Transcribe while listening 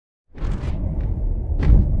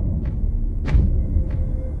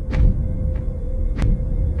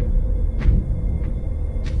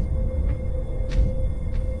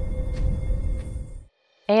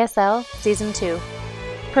ASL Season 2.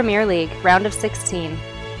 Premier League, Round of 16.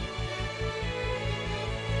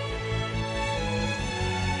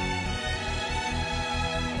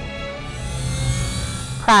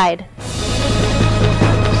 Pride.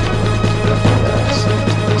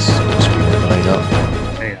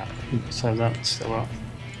 Yeah, so that's still up.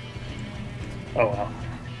 Oh well,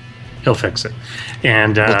 he'll fix it.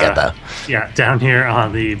 And We'll get there. Yeah, down here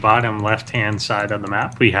on the bottom left-hand side of the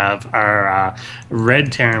map, we have our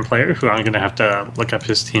red Terran player, who I'm going to have to look up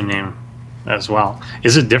his team name as well.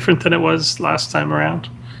 Is it different than it was last time around?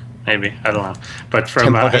 Maybe, I don't know. But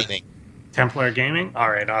from Templar Gaming. All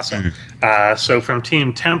right, awesome. So from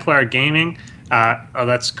Team Templar Gaming, oh,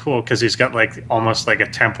 that's cool because he's got like almost like a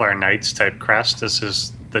Templar Knights type crest. This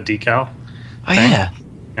is the decal. Oh yeah.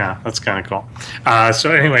 Yeah, that's kind of cool.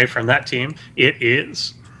 So anyway, from that team, it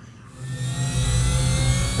is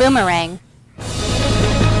Boomerang.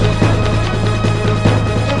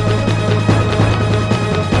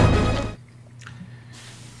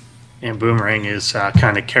 And Boomerang is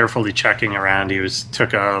kind of carefully checking around. He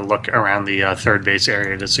took a look around the third base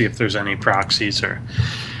area to see if there's any proxies or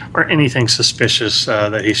anything suspicious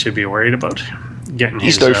that he should be worried about.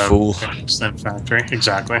 He's no fool. Factory,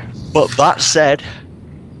 exactly. But that said,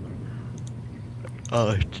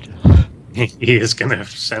 he is going to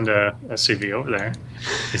send a CV over there.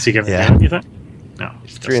 Is he going to do it, you think? No.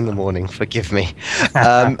 It's 3 in the morning. Forgive me.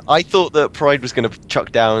 I thought that Pride was going to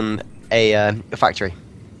chuck down a factory.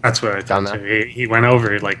 That's what I thought too. He went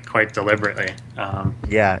over like quite deliberately.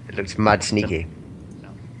 Yeah, it looks mad sneaky. Yeah.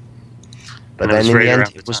 But then in the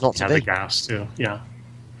end, it was not to be. The gas too. Yeah,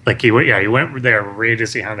 like he went there right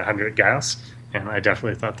as he had 100 gas, and I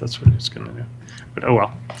definitely thought that's what he was going to do. But oh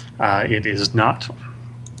well, it is not.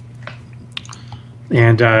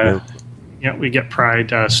 And yeah, we get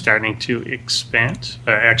Pride starting to expand.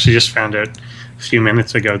 I actually just found out a few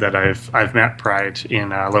minutes ago that I've met Pride in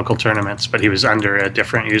local tournaments, but he was under a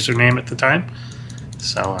different username at the time.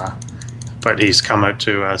 So, but he's come out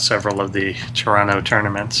to several of the Toronto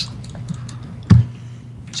tournaments.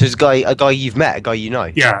 So it's a guy you've met, a guy you know.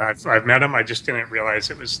 Yeah, I've met him. I just didn't realize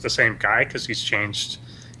it was the same guy because he's changed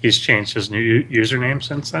his new username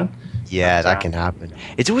since then. Yeah, that can happen.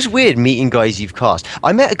 It's always weird meeting guys you've cast.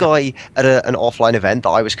 I met a guy at an offline event that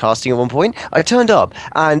I was casting at one point. I turned up,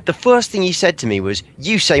 and the first thing he said to me was,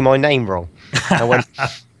 "You say my name wrong." I went,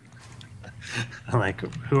 I'm like,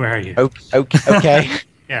 "Who are you?" Okay.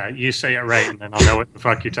 Yeah, you say it right, and then I'll know what the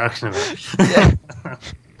fuck you're talking about.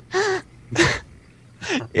 Yeah.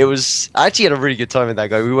 It was I actually had a really good time with that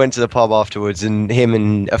guy. We went to the pub afterwards, and he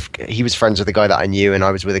was friends with a guy that I knew, and I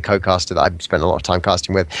was with a co-caster that I spent a lot of time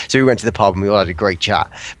casting with. So we went to the pub and we all had a great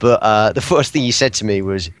chat. But the first thing he said to me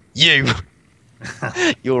was,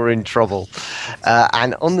 "You're in trouble."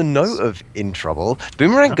 And on the note of in trouble,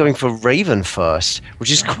 Boomerang going for Raven first, which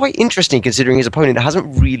is quite interesting considering his opponent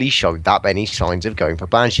hasn't really showed that many signs of going for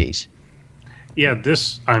Banshees. Yeah,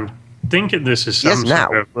 I'm thinking this is some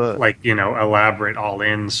sort of like, elaborate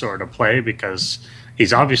all-in sort of play because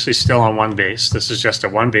he's obviously still on one base. This is just a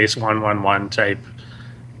one base 1-1-1 type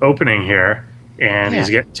opening here, and he's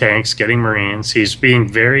getting tanks, getting marines. He's being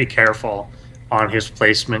very careful on his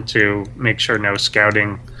placement to make sure no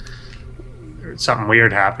scouting or something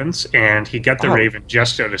weird happens, and he got the Raven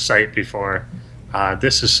just out of sight before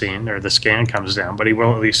this is seen or the scan comes down, but he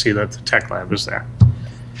will at least see that the tech lab is there.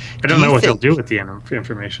 I don't know what they'll do with the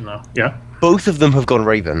information, though. Yeah? Both of them have gone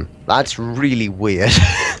Raven. That's really weird.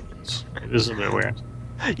 It is a bit weird.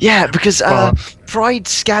 Yeah, because Pride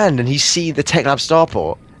scanned and he's seen the Tech Lab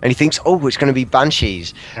starport, and he thinks, oh, it's going to be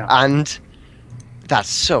Banshees. Yeah. And that's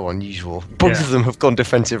so unusual. Both of them have gone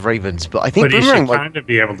defensive Ravens, but I think Boomerang might kind of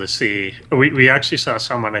be able to see. We actually saw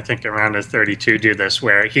someone, I think, around a 32 do this,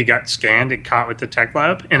 where he got scanned and caught with the Tech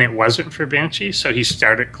Lab, and it wasn't for Banshee, so he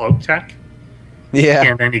started Cloak Tech. Yeah,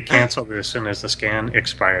 and then he canceled it as soon as the scan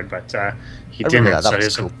expired, but he didn't.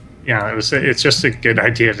 So cool. Yeah, it's just a good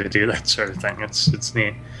idea to do that sort of thing. It's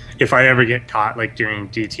neat. If I ever get caught like doing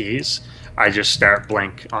DTs, I just start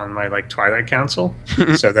Blink on my like Twilight Council,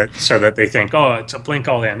 so that they think, oh, it's a Blink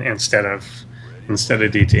all in instead of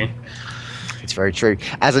DT. It's very true.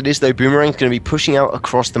 As it is, though, Boomerang's going to be pushing out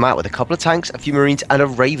across the map with a couple of tanks, a few marines, and a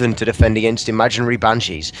Raven to defend against imaginary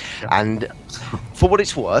Banshees. Yeah. And for what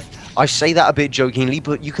it's worth, I say that a bit jokingly,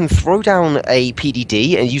 but you can throw down a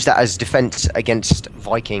PDD and use that as defense against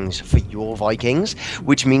Vikings for your Vikings,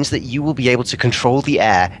 which means that you will be able to control the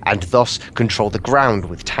air and thus control the ground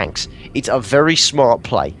with tanks. It's a very smart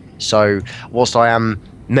play. So whilst I am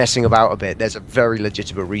messing about a bit, there's a very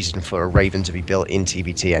legitimate reason for a Raven to be built in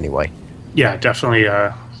TBT anyway. Yeah, definitely.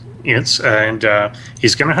 And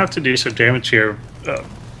he's going to have to do some damage here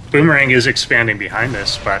Boomerang is expanding behind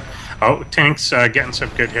this, but Tank's getting some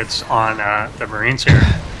good hits on the Marines here,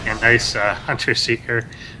 and nice Hunter Seeker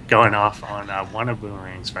going off on one of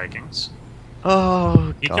Boomerang's Vikings.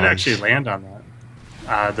 Oh, he could actually land on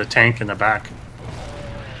that. The tank in the back.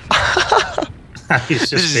 He's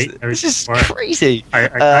just this is crazy.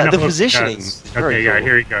 The positioning. Okay, yeah,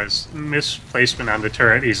 here he goes. Misplacement on the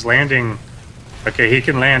turret. He's landing. Okay, he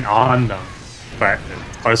can land on them, but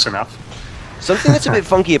close enough. Something that's a bit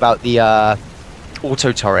funky about the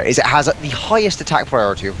auto turret is it has the highest attack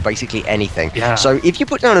priority of basically anything. Yeah. So if you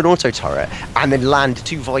put down an auto turret and then land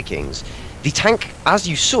 2 Vikings, the tank, as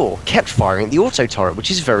you saw, kept firing at the auto turret, which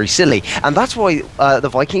is very silly. And that's why the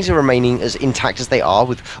Vikings are remaining as intact as they are,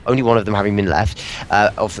 with only one of them having been left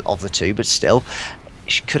of the 2, but still.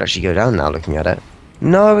 It could actually go down now, looking at it.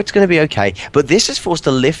 No, it's going to be okay. But this has forced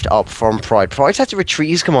a lift up from Pride. Pride's had to retreat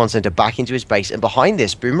his command center back into his base, and behind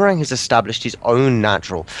this, Boomerang has established his own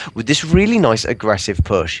natural with this really nice aggressive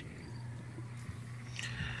push.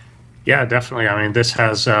 Yeah, definitely. I mean, this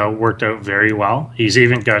has worked out very well. He's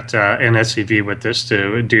even got an SCV with this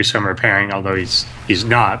to do some repairing, although he's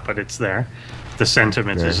not, but it's there. The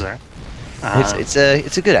sentiment is there. It's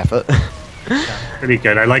a good effort. Yeah, pretty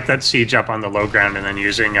good. I like that siege up on the low ground and then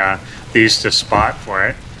using these to spot for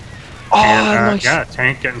it. Oh, and, nice. Yeah,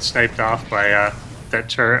 tank getting sniped off by that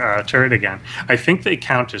turret again. I think they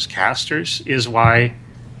count as casters is why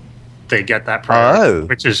they get that priority,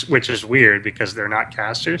 which is weird because they're not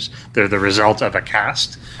casters. They're the result of a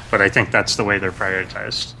cast, but I think that's the way they're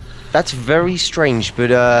prioritized. That's very strange,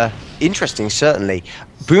 but interesting, certainly.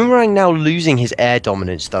 Boomerang now losing his air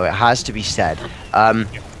dominance, though, it has to be said.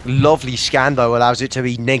 Lovely scan, though, allows it to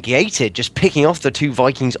be negated, just picking off the 2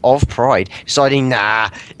 Vikings of Pride, deciding, nah,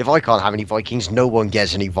 if I can't have any Vikings, no one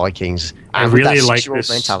gets any Vikings. And I really like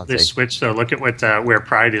this switch, though. Look at what where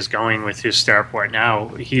Pride is going with his starport now.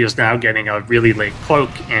 He is now getting a really late cloak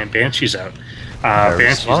and Banshees out.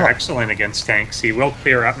 Banshees are excellent against tanks. He will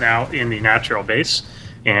clear up now in the natural base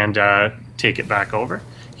and take it back over.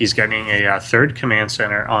 He's getting a 3rd command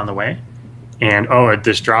center on the way. And,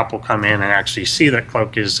 this drop will come in and actually see that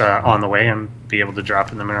Cloak is on the way and be able to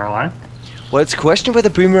drop in the mineral line. Well, it's a question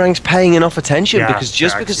whether Boomerang's paying enough attention, because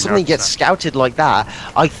just because something gets scouted like that,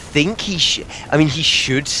 I think he should. I mean, he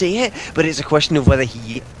should see it, but it's a question of whether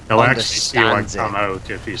he understands it. He'll actually see one come out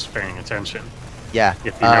if he's paying attention. Yeah.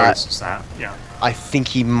 If he notices that, yeah. I think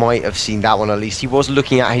he might have seen that one at least. He was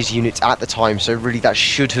looking at his units at the time, so really that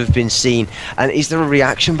should have been seen. And is there a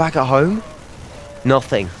reaction back at home?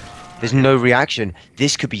 Nothing. There's no reaction.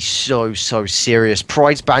 This could be so serious.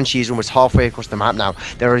 Pride's Banshee is almost halfway across the map now.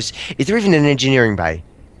 Is there even an engineering bay?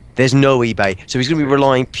 There's no eBay. So he's going to be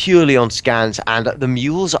relying purely on scans, and the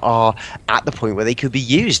mules are at the point where they could be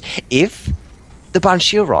used. If the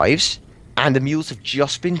Banshee arrives and the mules have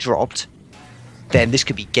just been dropped, then this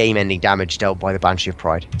could be game-ending damage dealt by the Banshee of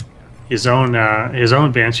Pride. His own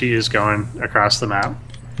Banshee is going across the map,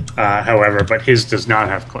 however, but his does not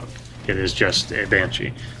have Cloak. It is just a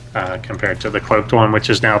Banshee. Compared to the cloaked one, which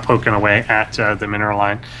is now poking away at the mineral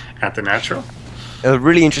line at the natural.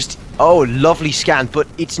 Really interesting. Oh, lovely scan, but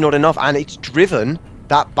it's not enough, and it's driven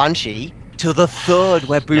that Banshee to the 3rd,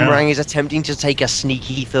 where Boomerang is attempting to take a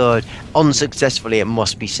sneaky 3rd. Unsuccessfully, it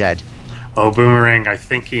must be said. Oh, Boomerang, I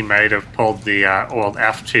think he might have pulled the old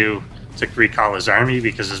F2 to recall his army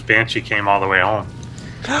because his Banshee came all the way home.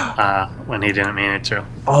 When he didn't mean it to.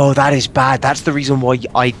 Oh, that is bad. That's the reason why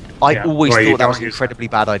I always thought that was an incredibly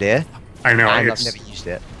bad idea. I know. And I've never used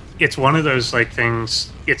it. It's one of those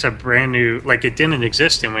things. It's a brand new. It didn't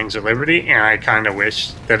exist in Wings of Liberty, and I kind of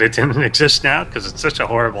wish that it didn't exist now because it's such a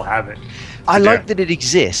horrible habit. I like that it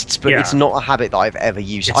exists, but it's not a habit that I've ever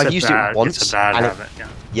used. I've used it once. It's a bad habit.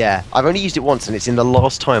 Yeah, I've only used it once, and it's in the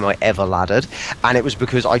last time I ever laddered, and it was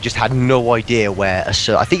because I just had no idea where I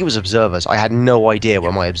think it was observers. I had no idea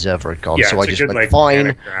where my observer had gone, so I just went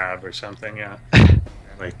fine. Grab or something, yeah.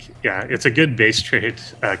 It's a good base trade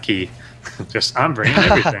key. Just I'm bringing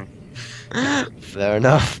everything. Fair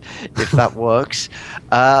enough, if that works.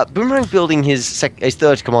 Boomerang building his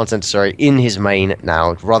 3rd command center, in his main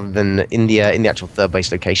now, rather than in the actual 3rd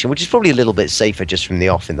base location, which is probably a little bit safer just from the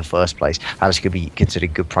off in the first place. That could be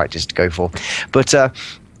considered good practice to go for. But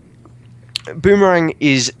Boomerang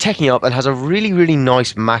is teching up and has a really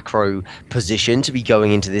nice macro position to be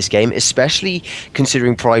going into this game, especially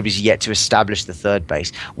considering Pride is yet to establish the 3rd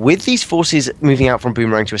base. With these forces moving out from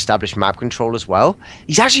Boomerang to establish map control as well,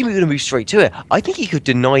 he's actually going to move straight to it. I think he could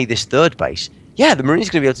deny this 3rd base. Yeah, the Marine's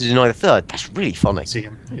going to be able to deny the 3rd. That's really funny. Is he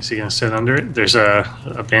going to sit under it? There's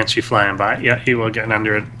a Banshee flying by. Yeah, he will get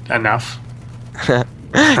under it enough.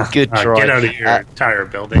 Good try. Get out of your entire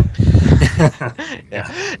building. Yeah.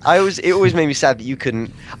 It always made me sad that you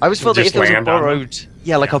couldn't. I always felt that if there was a borrowed,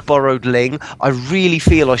 like a borrowed Ling, I really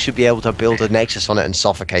feel I should be able to build a Nexus on it and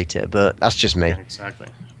suffocate it. But that's just me. Yeah, exactly.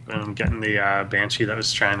 Boom, getting the Banshee that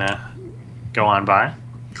was trying to go on by.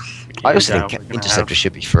 I also think Interceptor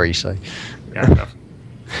should be free. So. Yeah.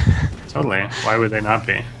 Totally. Why would they not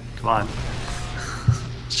be? Come on.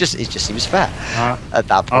 It just seems fair at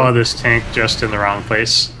that point. Oh, this tank just in the wrong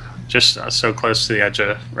place. Just so close to the edge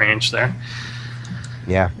of range there.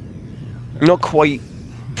 Yeah. Not quite.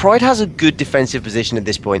 Pride has a good defensive position at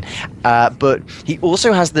this point, but he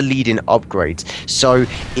also has the lead in upgrades. So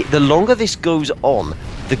the longer this goes on,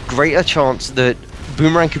 the greater chance that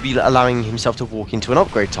Boomerang could be allowing himself to walk into an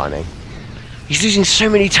upgrade timing. He's losing so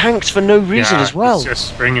many tanks for no reason as well. He's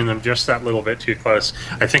just bringing them just that little bit too close.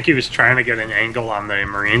 I think he was trying to get an angle on the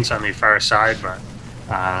Marines on the far side, but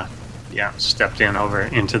stepped in over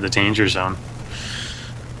into the danger zone.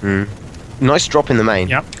 Nice drop in the main.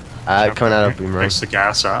 Yep. Coming out of Boomerang. Picks the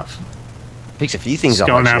gas off. Picks a few things up.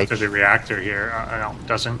 Going after the reactor here.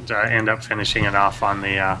 Doesn't end up finishing it off on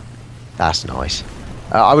the... That's nice.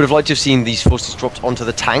 I would have liked to have seen these forces dropped onto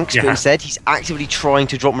the tanks, but instead he's actively trying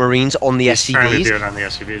to drop Marines on the SCVs. He's trying to do it on the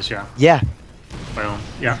SCVs, yeah. Yeah. Boom.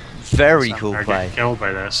 Yeah. Very cool play. Killed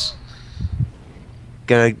by this.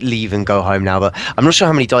 Gonna leave and go home now, but I'm not sure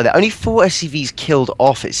how many died there. Only 4 SCVs killed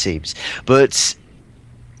off, it seems. But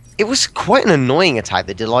it was quite an annoying attack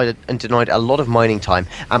that denied a lot of mining time.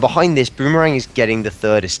 And behind this, Boomerang is getting the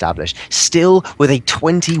 3rd established, still with a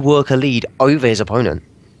 20 worker lead over his opponent.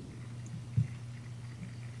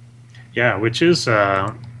 Yeah, which is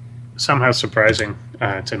somehow surprising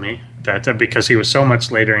to me, that because he was so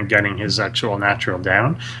much later in getting his actual natural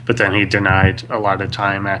down, but then he denied a lot of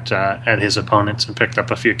time at his opponents and picked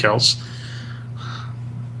up a few kills.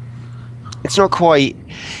 It's not quite...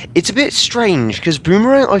 It's a bit strange, because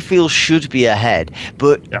Boomerang, I feel, should be ahead.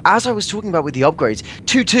 But as I was talking about with the upgrades,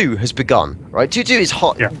 2-2 has begun, right? 2-2 is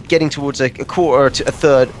hot, getting towards a quarter to a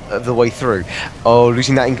third of the way through. Oh,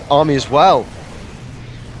 losing that army as well.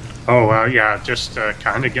 Oh, well, yeah, just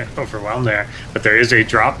kind of getting overwhelmed there. But there is a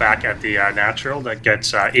drop back at the natural that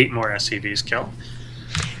gets 8 more SCVs killed.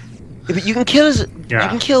 Yeah, but you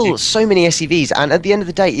can kill so many SCVs, and at the end of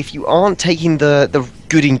the day, if you aren't taking the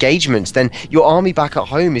good engagements, then your army back at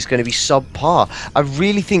home is going to be subpar. I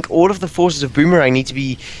really think all of the forces of Boomerang need to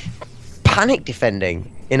be panic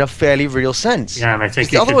defending in a fairly real sense. Yeah, and I think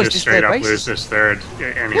he could just straight up lose this 3rd,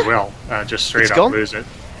 and he will just straight up lose it.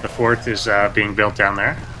 The 4th is being built down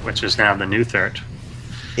there, which is now the new 3rd.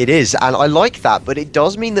 It is, and I like that, but it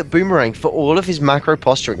does mean that Boomerang, for all of his macro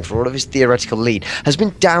posturing, for all of his theoretical lead, has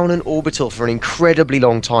been down an orbital for an incredibly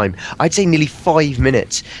long time. I'd say nearly 5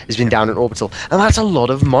 minutes has been down an orbital, and that's a lot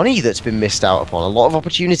of money that's been missed out upon, a lot of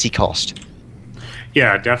opportunity cost.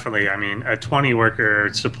 Yeah, definitely. I mean, a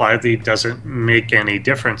 20-worker supply lead doesn't make any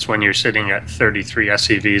difference when you're sitting at 33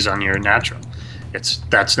 SCVs on your natural.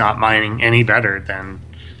 That's not mining any better than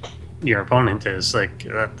your opponent is. Like,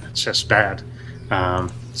 that's just bad.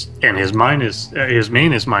 And his main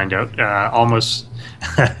is mined out. Almost,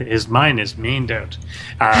 his mine is mained out.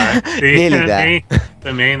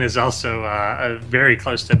 The main is also very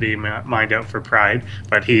close to being mined out for Pride,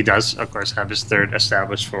 but he does, of course, have his 3rd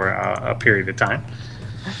established for a period of time.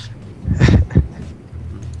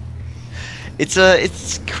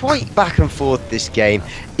 It's quite back and forth, this game.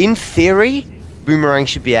 In theory, Boomerang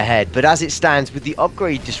should be ahead, but as it stands with the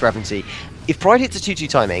upgrade discrepancy, if Pride hits a 2-2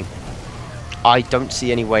 timing, I don't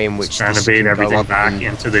see any way in which trying to bait everything back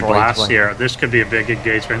into the blast here. This could be a big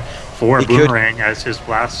engagement for Boomerang as his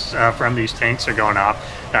blasts from these tanks are going off.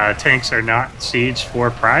 Tanks are not sieged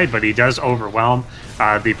for Pride, but he does overwhelm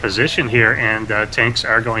the position here, and tanks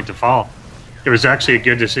are going to fall. It was actually a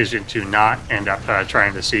good decision to not end up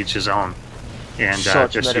trying to siege his own and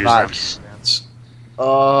just use them.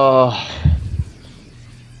 Oh,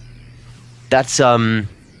 that's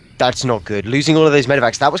not good. Losing all of those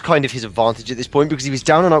medevacs, that was kind of his advantage at this point because he was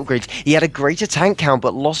down on upgrades. He had a greater tank count,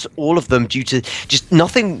 but lost all of them due to just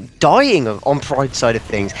nothing dying on Pride's side of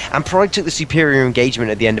things. And Pride took the superior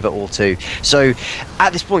engagement at the end of it all too. So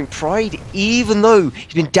at this point, Pride, even though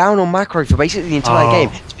he's been down on macro for basically the entire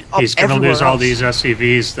game, he's going to lose all these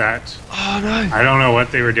SCVs that... Oh, no. I don't know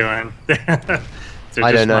what they were doing. They're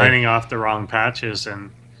just mining off the wrong patches,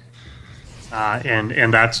 and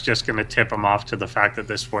that's just going to tip him off to the fact that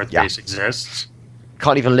this 4th base exists.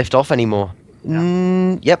 Can't even lift off anymore.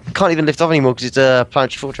 Yeah. Yep, can't even lift off anymore because it's a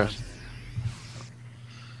planetary fortress.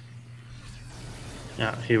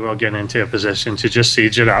 Yeah, he will get into a position to just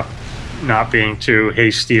siege it up, not being too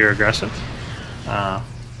hasty or aggressive.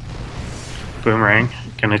 Boomerang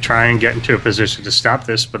Gonna try and get into a position to stop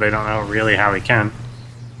this, but I don't know really how he can.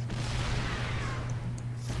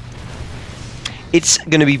 It's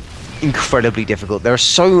going to be incredibly difficult. There are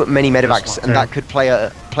so many medevacs, and that could play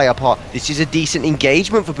a part. This is a decent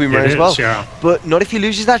engagement for Boomerang as well. Yeah. But not if he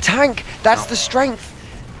loses that tank. That's the strength.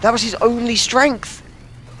 That was his only strength.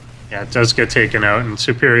 Yeah, it does get taken out, and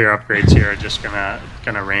superior upgrades here are just gonna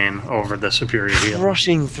reign over the superior heal.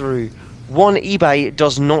 Rushing through. One eBay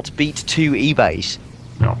does not beat 2 eBays.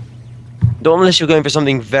 No. Not unless you're going for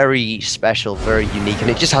something very special, very unique, and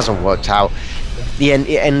it just hasn't worked out. It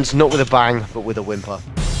ends not with a bang, but with a whimper.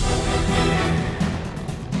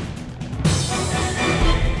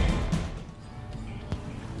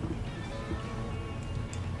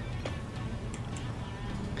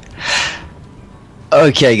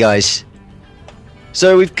 Okay, guys.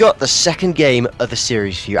 So we've got the second game of the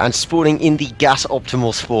series for you, and spawning in the gas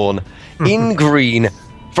optimal spawn in green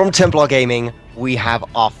from Templar Gaming, we have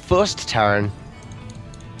our first Terran.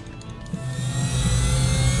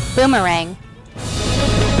 Boomerang.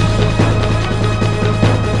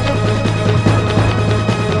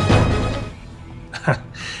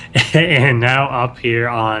 And now up here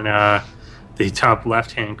on the top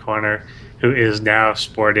left-hand corner, who is now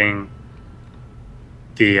sporting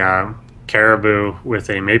the caribou with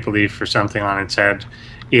a maple leaf or something on its head.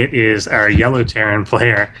 It is our yellow Terran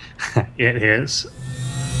player. It is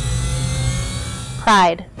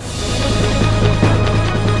Pride.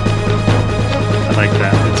 I like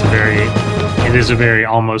that. It is a very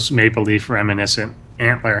almost maple leaf reminiscent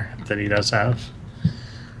antler that he does have.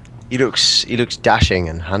 He looks dashing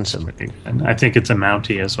and handsome. And I think it's a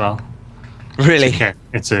Mountie as well. Really?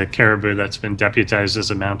 It's a caribou that's been deputized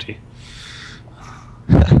as a Mountie.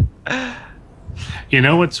 You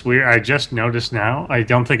know what's weird? I just noticed now. I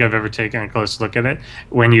don't think I've ever taken a close look at it.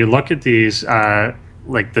 When you look at these,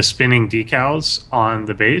 like the spinning decals on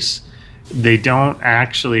the base, they don't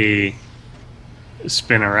actually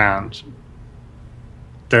spin around.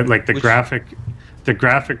 The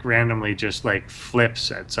graphic randomly just like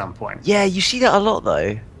flips at some point. Yeah, you see that a lot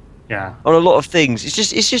though. Yeah. On a lot of things,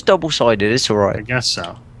 it's just double-sided. It's all right. I guess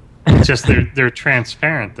so. It's just they're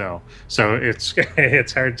transparent though, so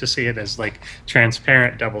it's hard to see it as like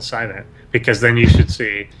transparent double-sided, because then you should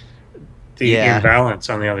see the imbalance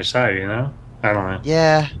on the other side. You know, I don't know.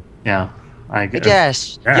 Yeah. Yeah. I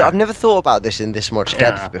guess. Yeah, I've never thought about this in this much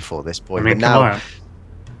depth before this point. I mean, but now,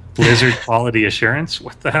 Blizzard quality assurance.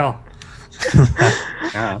 What the hell?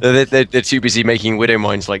 Yeah. They're too busy making Widow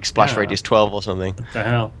Mines like splash radius 12 or something. What the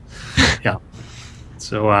hell? Yeah.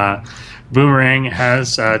 So Boomerang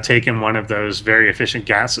has taken one of those very efficient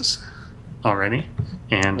gases already,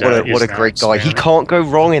 and what a great guy! He can't go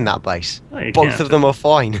wrong in that base. No, both of them are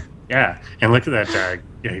fine. Yeah, and look at that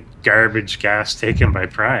garbage gas taken by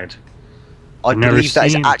Pride. I believe that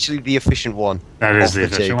is actually the efficient one. That is the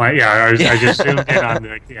efficient one. Yeah, I just zoomed in on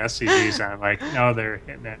the SCVs, and I'm like, no, they're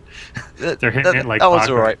hitting it. They're hitting it like that one's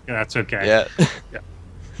all right. That's okay. Yeah.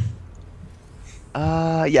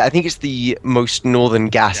 Yeah, I think it's the most northern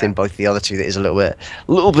gas in both the other two that is a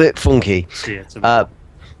little bit funky. So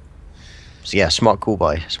yeah, smart call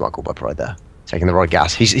by Pride there, taking the right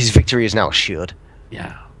gas. His victory is now assured.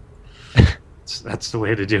 Yeah, that's the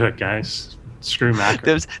way to do it, guys. Screw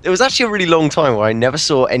macro. There was actually a really long time where I never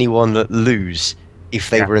saw anyone lose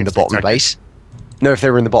if they were in the bottom base. No, if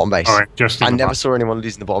they were in the bottom base. I never saw anyone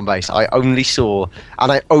losing the bottom base. I only saw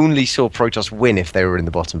Protoss win if they were in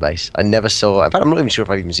the bottom base. I never saw. In fact, I'm not even sure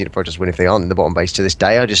if I've even seen a Protoss win if they aren't in the bottom base to this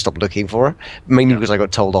day. I just stopped looking for it, mainly because I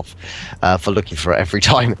got told off for looking for it every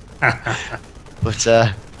time. But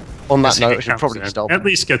on that note, I should probably stop. At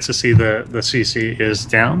least get to see the CC is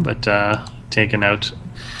down, but taken out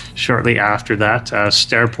shortly after that.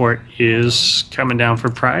 Starport is coming down for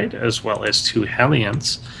Pride, as well as 2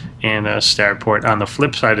 Hellions. And Starport on the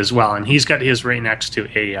flip side as well, and he's got his right next to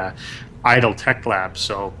a idle tech lab,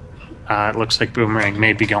 so it looks like Boomerang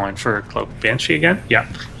may be going for Cloak Banshee again. Yeah,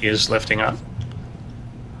 he is lifting up,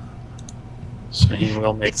 so he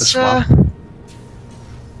will make the swap.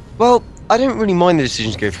 Well, I don't really mind the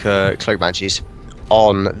decision to go for Cloak Banshees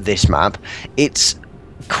on this map. It's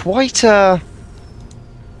quite a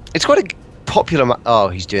popular map. Oh,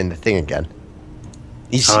 he's doing the thing again.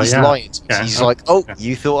 He's lying. Yeah. He's like,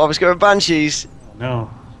 you thought I was going Banshees? No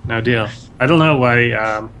deal. I don't know why.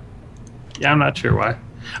 I'm not sure why.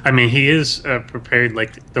 I mean, he is prepared.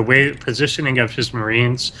 Like the way positioning of his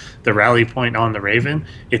Marines, the rally point on the Raven.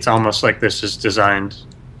 It's almost like this is designed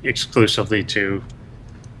exclusively to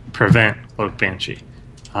prevent Cloak Banshee.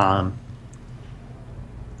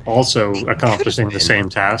 Also accomplishing the same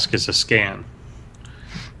task as a scan.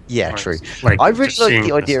 Yeah, true. I really like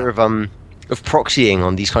the idea of proxying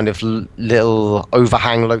on these kind of little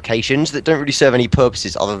overhang locations that don't really serve any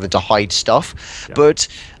purposes other than to hide stuff. Yeah. But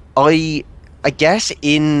I guess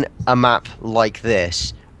in a map like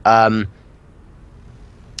this,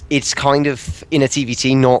 it's kind of, in a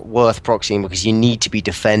TVT, not worth proxying because you need to be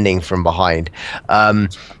defending from behind.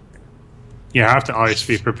 You have to always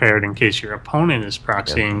be prepared in case your opponent is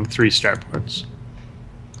proxying 3 starports.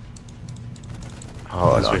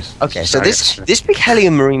 Oh, no. Okay, so this big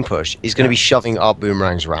Hellion Marine push is going to be shoving up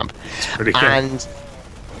Boomerang's ramp. It's pretty good. And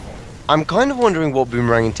I'm kind of wondering what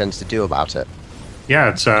Boomerang intends to do about it.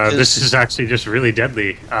 Yeah, it's this is actually just really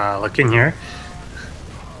deadly looking here.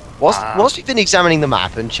 Whilst we've been examining the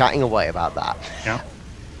map and chatting away about that,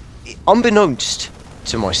 unbeknownst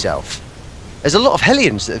to myself, there's a lot of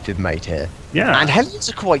Hellions that have been made here. Yeah. And Hellions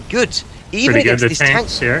are quite good. Even pretty against good. this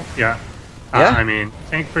tanks tank. Here, yeah. I mean,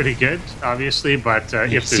 tank pretty good, obviously, but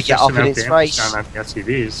if there's just enough damage done on the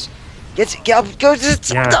SCVs... Get up, go to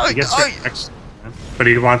the next, but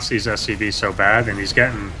he wants these SCVs so bad, and he's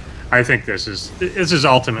getting... I think this is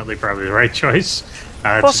ultimately probably the right choice.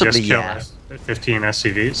 Possibly, to just kill 15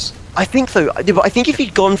 SCVs. I think so, but I think if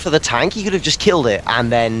he'd gone for the tank, he could have just killed it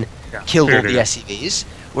and then killed all the SCVs.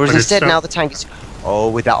 Whereas instead, now the tank is... Oh,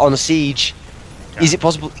 with that on siege. Yeah. Is it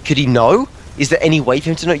possible... Could he know? Is there any way for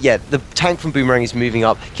him to know? Yeah, the tank from Boomerang is moving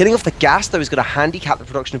up. Killing off the gas, though, is going to handicap the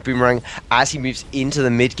production of Boomerang as he moves into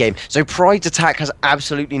the mid-game. So Pride's attack has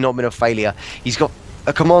absolutely not been a failure. He's got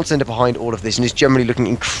a command center behind all of this and is generally looking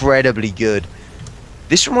incredibly good.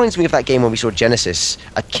 This reminds me of that game when we saw Genesis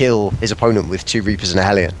kill his opponent with 2 Reapers and a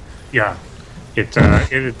Hellion. Yeah, it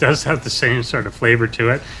does have the same sort of flavor to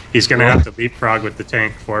it. He's going to have to leapfrog with the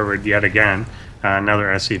tank forward yet again. Another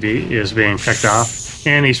SCV is being picked off,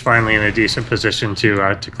 and he's finally in a decent position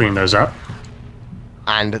to clean those up.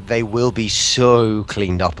 And they will be so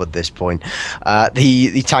cleaned up at this point.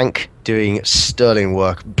 The tank doing sterling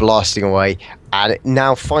work, blasting away, and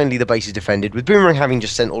now finally the base is defended, with Boomerang having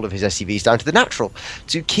just sent all of his SCVs down to the natural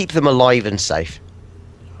to keep them alive and safe.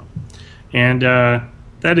 And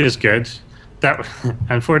that is good. That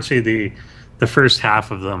unfortunately the first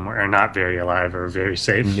half of them are not very alive or very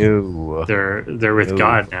safe. No, they're with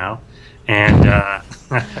God now, and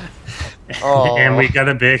and we got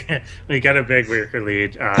a big worker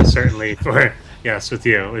lead. Certainly for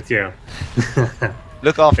with you.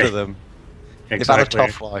 Look after them. Exactly. They've had a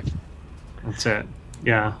tough life. That's it.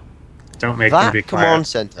 Yeah. Don't make them be quiet. That command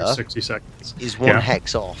center 60 seconds is 1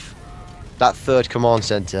 hex off. That 3rd command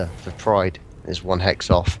center for Pride is 1 hex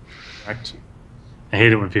off. Correct. I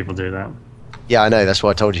hate it when people do that. Yeah, I know. That's what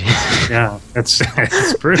I told you. Yeah, it's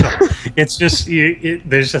brutal. It's just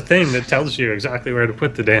there's a thing that tells you exactly where to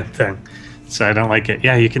put the damn thing. So I don't like it.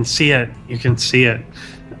 Yeah, you can see it. You can see it.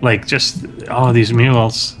 Like just these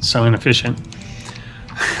mules so inefficient.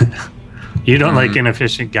 You don't like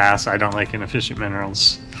inefficient gas. I don't like inefficient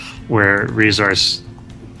minerals. We're resource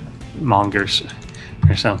mongers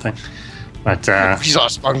or something. But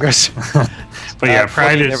resource mongers. But yeah,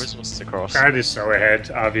 Pride is so ahead,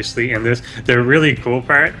 obviously, in this. The really cool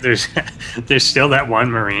part, there's still that one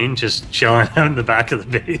Marine just chilling out in the back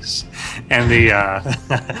of the base, and the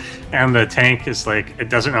and the tank is like, it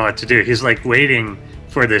doesn't know what to do. He's like waiting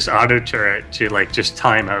for this auto turret to like just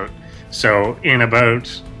time out. So in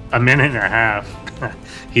about a minute and a half,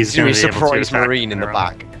 he's going to be able to attack Marine in the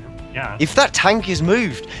back. Yeah. If that tank is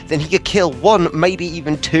moved, then he could kill 1, maybe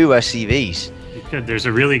even 2 SCVs. He could. There's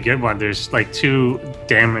a really good one. There's like 2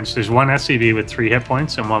 damage. There's 1 SCV with 3 hit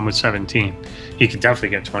points and 1 with 17. He could definitely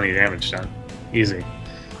get 20 damage done. Easy.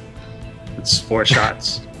 It's 4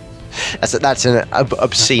 shots. That's an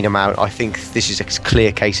obscene amount. I think this is a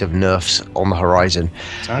clear case of nerfs on the horizon.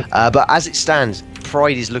 Exactly. But as it stands,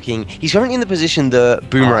 Pride is looking... He's currently in the position that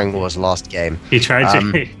Boomerang was last game. He tried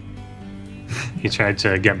to... He tried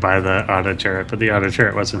to get by the auto turret, but the auto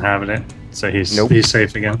turret wasn't having it. So he's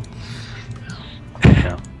safe again.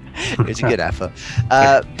 Yeah. It's a good effort.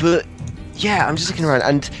 But yeah, I'm just looking around,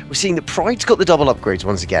 and we're seeing that Pride's got the double upgrades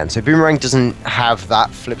once again. So Boomerang doesn't have that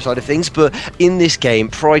flip side of things, but in this game,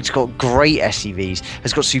 Pride's got great SCVs,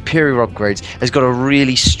 has got superior upgrades, has got a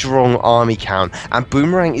really strong army count, and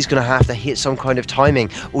Boomerang is going to have to hit some kind of timing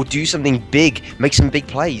or do something big, make some big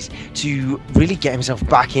plays to really get himself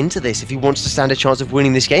back into this if he wants to stand a chance of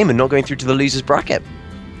winning this game and not going through to the loser's bracket.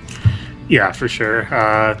 Yeah, for sure.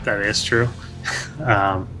 That is true.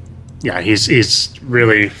 Yeah, he's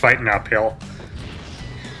really fighting uphill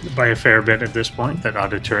by a fair bit at this point. That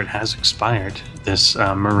auto turret has expired. This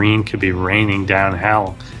Marine could be raining down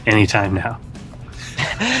hell anytime now.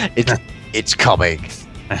 It's coming.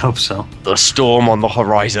 I hope so. The storm on the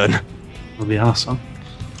horizon. It'll be awesome.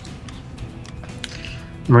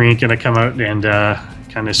 Marine going to come out and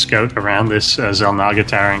kind of scout around this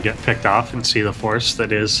Xel'Nagitar and get picked off and see the force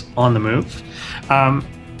that is on the move.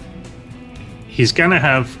 He's going to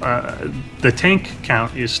have the tank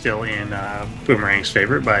count is still in Boomerang's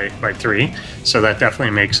favor by 3, so that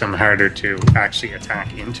definitely makes him harder to actually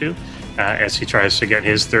attack into as he tries to get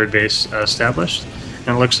his third base established.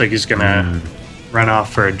 And it looks like he's going to run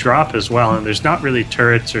off for a drop as well. And there's not really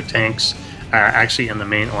turrets or tanks actually in the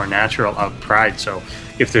main or natural of Pride. So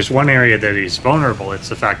if there's one area that he's vulnerable, it's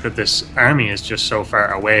the fact that this army is just so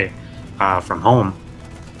far away from home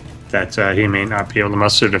that he may not be able to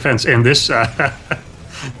muster defense. And this,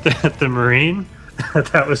 the Marine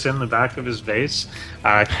that was in the back of his base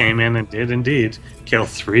came in and did indeed kill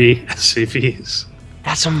 3 SCVs.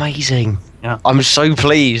 That's amazing. Yeah. I'm so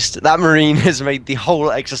pleased. That Marine has made the whole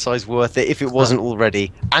exercise worth it if it wasn't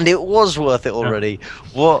already. And it was worth it already. Yeah.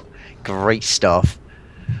 What great stuff.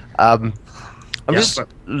 I'm just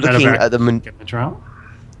looking at the...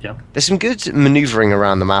 Yeah. There's some good maneuvering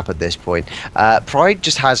around the map at this point. Pride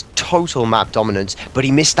just has total map dominance, but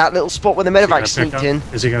he missed that little spot where the medevac sneaked in.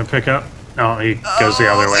 Is he going to pick up? No, he goes the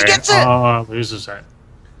other way. He gets it! Oh, loses it.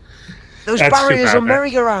 Those barriers on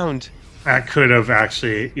merry-go-round. That could have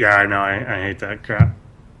actually... Yeah, I know. I hate that crap.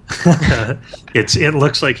 It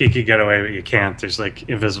looks like you could get away, but you can't. There's like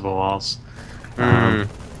invisible walls. No.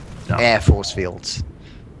 Air force fields.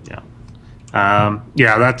 Yeah,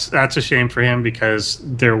 that's a shame for him because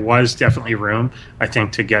there was definitely room, I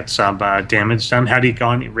think, to get some damage done. Had he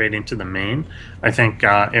gone right into the main, I think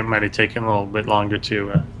it might have taken a little bit longer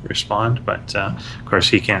to respond. But of course,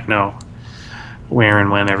 he can't know where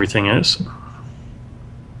and when everything is.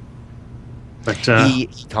 But he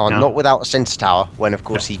can't, not without a sensor tower. When of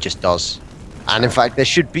course he just does. And in fact, there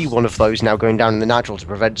should be one of those now going down in the natural to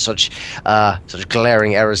prevent such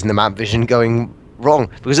glaring errors in the map vision going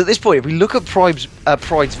wrong. Because at this point, if we look at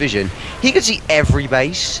Pride's vision, he can see every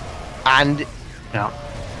base, and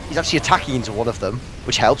he's actually attacking into one of them,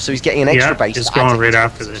 which helps. So he's getting an extra base. He's going right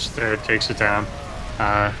after this. There, takes it down.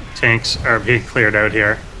 Tanks are being cleared out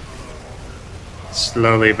here,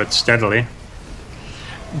 slowly but steadily.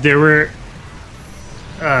 There were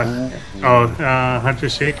Hunter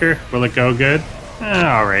Seeker. Will it go good?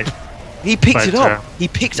 All right. He picked it up. He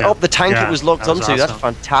picked up the tank it was locked onto. Awesome. That's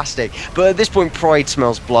fantastic. But at this point, Pride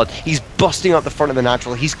smells blood. He's busting up the front of the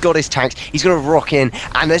natural. He's got his tanks. He's going to rock in.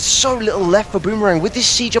 And there's so little left for Boomerang with this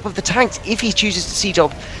siege up of the tanks. If he chooses to siege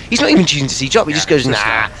up, he's not even choosing to siege up. He just goes,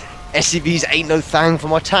 nah, SCVs ain't no thing for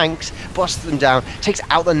my tanks. Busts them down. Takes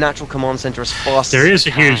out the natural command center as fast There is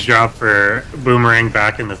a huge drop for Boomerang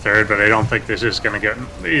back in the third, but I don't think this is going to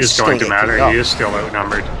matter. He is still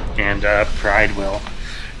outnumbered, and Pride will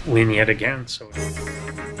win yet again. So.